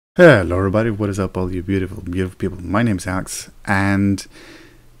Hello everybody, what is up all you beautiful people? My name is Alex, and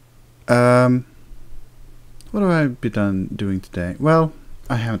what have I been doing today? Well,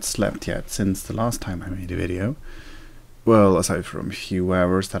 I haven't slept yet since the last time I made a video. Well, aside from a few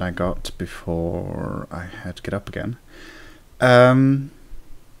hours that I got before I had to get up again. I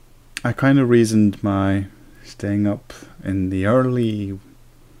kind of reasoned my staying up in the early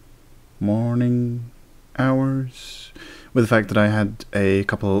morning hours with the fact that I had a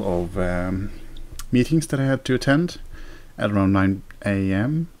couple of meetings that I had to attend at around 9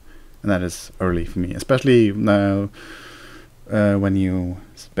 AM, and that is early for me, especially now when you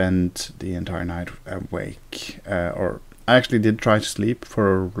spend the entire night awake. Or I actually did try to sleep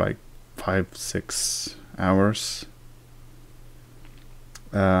for like 5-6 hours.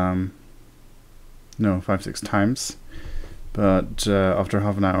 No, 5-6 times, but after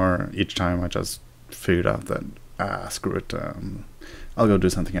half an hour each time I just figured out that screw it, I'll go do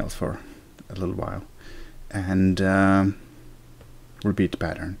something else for a little while and repeat the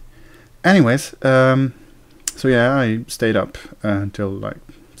pattern. Anyways, so yeah, I stayed up until like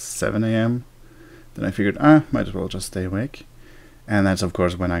 7 AM. Then I figured, might as well just stay awake. And that's of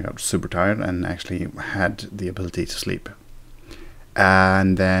course when I got super tired and actually had the ability to sleep.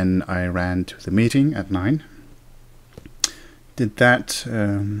 And then I ran to the meeting at 9. Did that,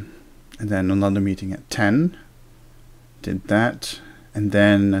 and then another meeting at 10. Did that, and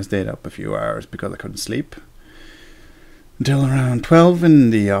then I stayed up a few hours because I couldn't sleep until around 12 in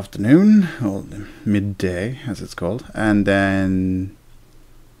the afternoon, or midday as it's called, and then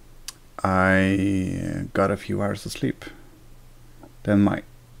I got a few hours of sleep. Then my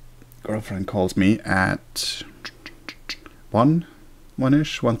girlfriend calls me at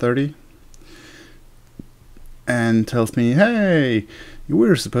 1:30 and tells me, hey, you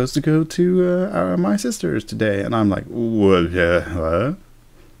were supposed to go to my sister's today. And I'm like, what?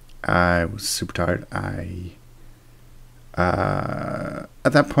 I was super tired. At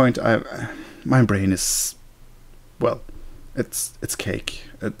that point, my brain is, well, it's cake,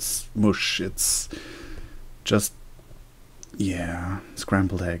 it's mush, it's just, yeah,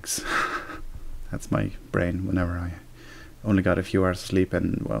 scrambled eggs. That's my brain whenever I only got a few hours of sleep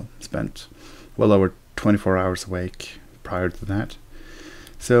and, well, spent well over 24 hours awake prior to that.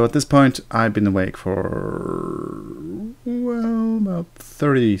 So at this point, I've been awake for, well, about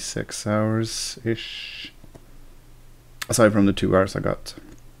 36 hours-ish. Aside from the 2 hours I got,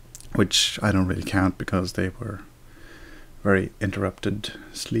 which I don't really count because they were very interrupted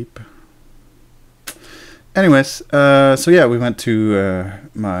sleep. Anyways, so yeah, we went to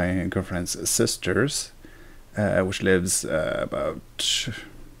my girlfriend's sister's, which lives about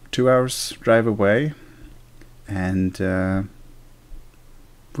 2 hours drive away. And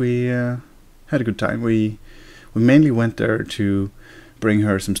we had a good time. We mainly went there to bring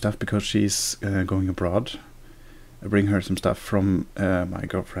her some stuff because she's going abroad. I bring her some stuff from my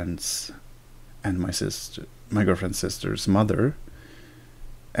girlfriend's and my girlfriend's sister's mother,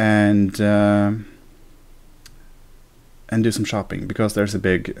 and do some shopping because there's a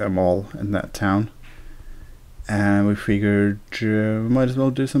big mall in that town. And we figured we might as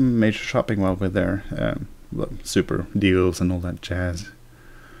well do some major shopping while we're there. Super deals and all that jazz.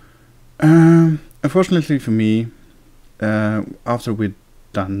 Unfortunately for me, after we'd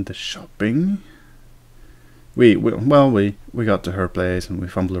done the shopping, we got to her place and we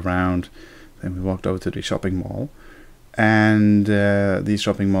fumbled around. Then we walked over to the shopping mall, and these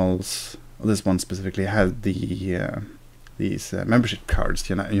shopping malls, this one specifically, had these membership cards.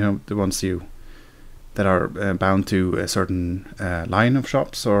 You know the ones that are bound to a certain line of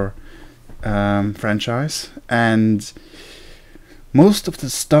shops or franchise, and most of the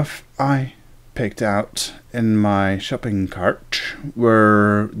stuff I picked out in my shopping cart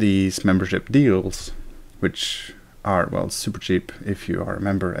were these membership deals, which are, well, super cheap if you are a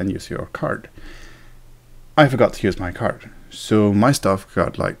member and use your card. I forgot to use my card, so my stuff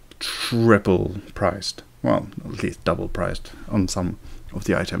got like triple priced, well, at least double priced on some of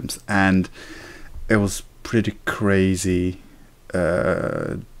the items, and it was pretty crazy.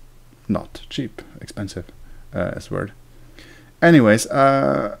 Not cheap, expensive is the word. Anyways,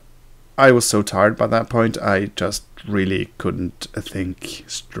 I was so tired by that point, I just really couldn't think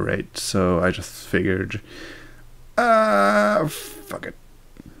straight. So I just figured, fuck it.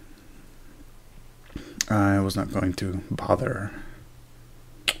 I was not going to bother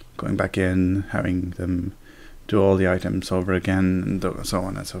going back in, having them do all the items over again, and so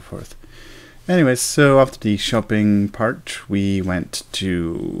on and so forth. Anyways, so after the shopping part, we went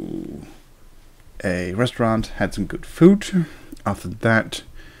to a restaurant, had some good food. After that,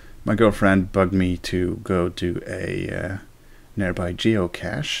 my girlfriend bugged me to go do a nearby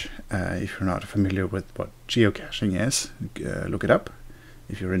geocache. If you're not familiar with what geocaching is, look it up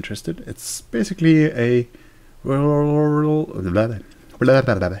if you're interested. It's basically a worldwide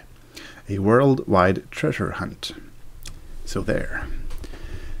treasure hunt. So there.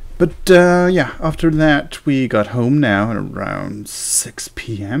 But yeah, after that we got home now at around 6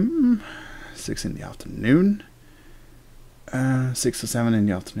 p.m. 6 in the afternoon. 6 or 7 in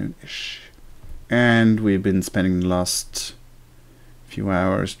the afternoon-ish. And we've been spending the last few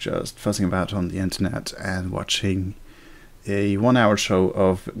hours just fussing about on the internet and watching a 1-hour show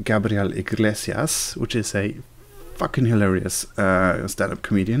of Gabriel Iglesias, which is a fucking hilarious stand-up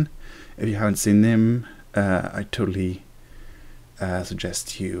comedian. If you haven't seen him, I totally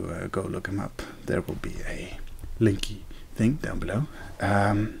suggest you go look him up. There will be a linky thing down below.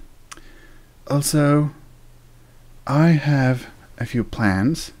 Also, I have a few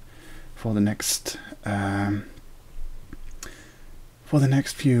plans for the next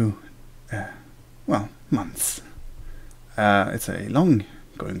few months. It's a long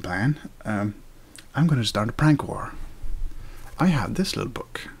going plan. I'm going to start a prank war. I have this little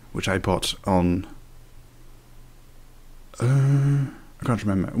book which I bought on I can't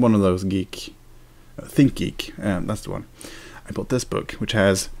remember, one of those Think Geek, that's the one. I bought this book which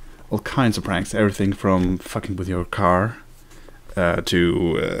has all kinds of pranks, everything from fucking with your car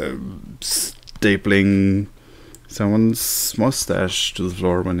to stapling someone's mustache to the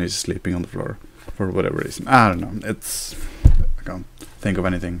floor when he's sleeping on the floor for whatever reason. I don't know. I can't think of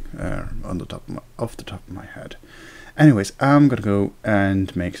anything off the top of my head. Anyways, I'm gonna go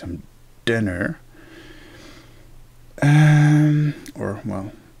and make some dinner, a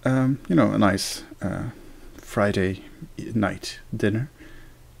nice Friday night dinner.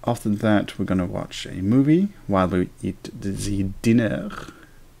 After that, we're gonna watch a movie while we eat the dinner,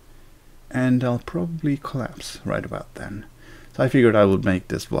 and I'll probably collapse right about then. So I figured I would make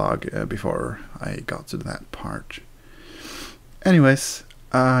this vlog before I got to that part. Anyways,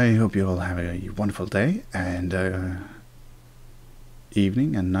 I hope you all have a wonderful day and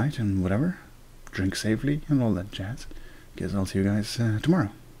evening and night and whatever. Drink safely and all that jazz. Guess I'll see you guys tomorrow.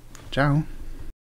 Ciao.